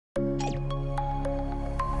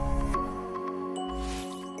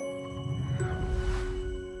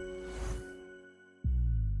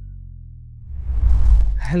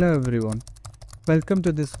Hello everyone, welcome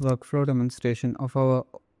to this workflow demonstration of our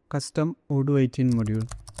custom Odoo 18 module,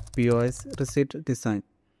 POS Receipt Design.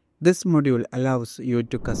 This module allows you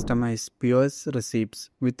to customize POS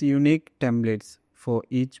receipts with unique templates for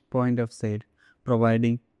each point of sale,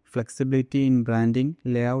 providing flexibility in branding,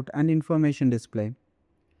 layout, and information display.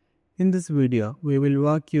 In this video, we will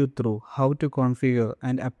walk you through how to configure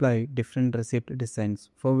and apply different receipt designs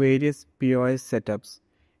for various POS setups,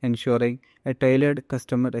 ensuring a tailored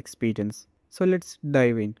customer experience. So let's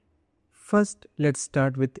dive in. First, let's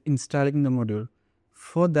start with installing the module.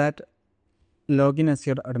 For that, log in as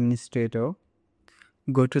your administrator,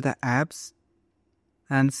 go to the apps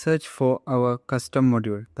and search for our custom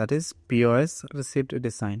module, that is POS Receipt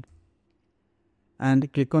Design,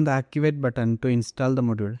 and click on the activate button to install the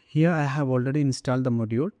module. Here I have already installed the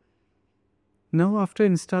module. Now after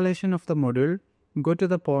installation of the module, go to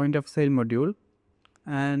the point of sale module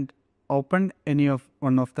and open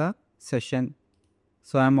one of the session.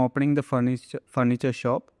 So I am opening the furniture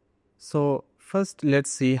shop. So first let's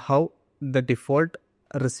see how the default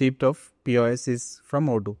receipt of POS is from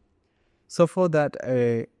Odoo. So for that,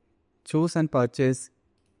 choose and purchase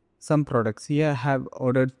some products. Here I have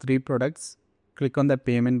ordered 3 products. Click on the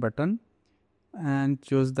payment button and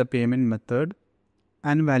choose the payment method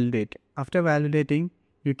and validate. After validating,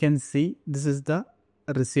 you can see this is the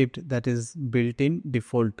receipt that is built in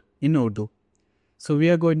default in Odoo. So we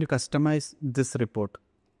are going to customize this report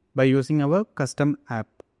by using our custom app.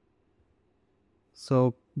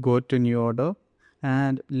 So go to new order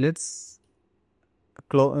and let's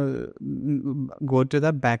go to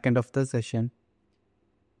the back end of the session.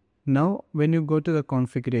 Now when you go to the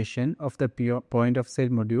configuration of the point of sale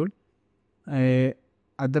module,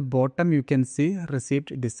 at the bottom you can see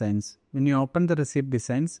receipt designs. When you open the receipt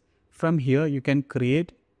designs, from here you can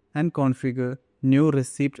create and configure new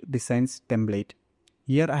receipt designs template.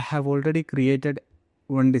 Here I have already created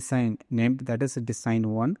one design named, that is design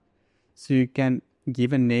 1. So you can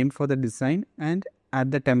give a name for the design and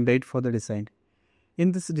add the template for the design.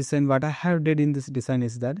 In this design, what I have did in this design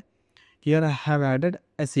is that here I have added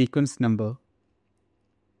a sequence number.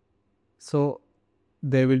 So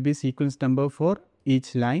there will be sequence number for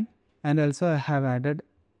each line, and also I have added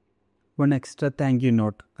one extra thank you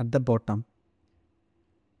note at the bottom.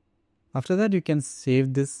 After that, you can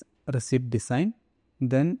save this receipt design.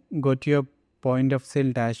 Then go to your point of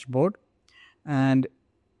sale dashboard and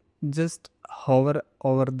just hover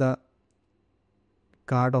over the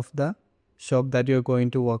card of the shop that you are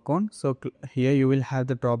going to work on. So here you will have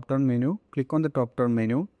the drop down menu. Click on the drop down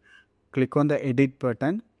menu, click on the edit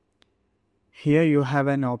button. Here you have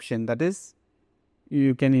an option, that is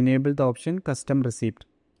you can enable the option custom receipt.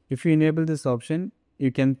 If you enable this option,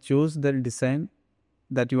 you can choose the design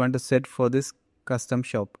that you want to set for this custom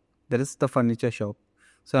shop, that is the furniture shop.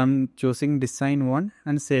 So I'm choosing design 1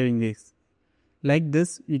 and saving this. Like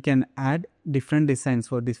this, you can add different designs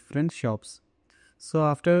for different shops. So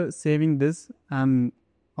after saving this, I'm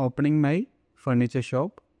opening my furniture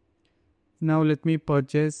shop. Now let me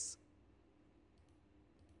purchase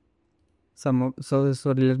let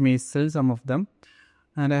me sell some of them,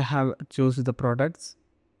 and I have choose the products.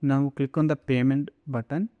 Now click on the payment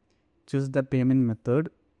button, choose the payment method,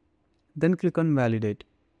 then click on validate.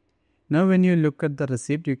 Now when you look at the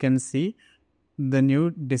receipt, you can see the new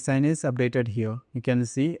design is updated here. You can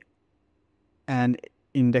see an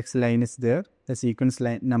index line is there, the sequence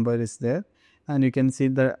line number is there, and you can see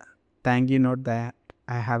the thank you note that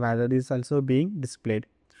I have added is also being displayed.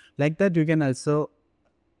 Like that, you can also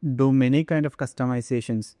do many kind of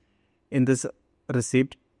customizations in this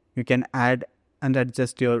receipt. You can add and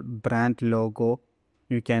adjust your brand logo.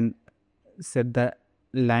 You can set the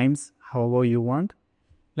lines however you want.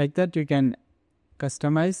 Like that, you can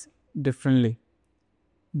customize differently.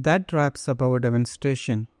 That wraps up our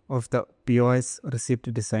demonstration of the POS Receipt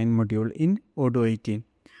Design module in Odoo 18.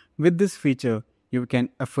 With this feature, you can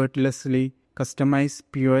effortlessly customize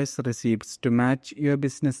POS receipts to match your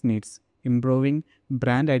business needs, improving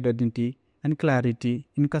brand identity and clarity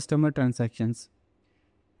in customer transactions.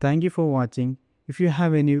 Thank you for watching. If you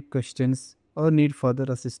have any questions or need further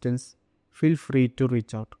assistance, feel free to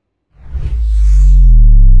reach out.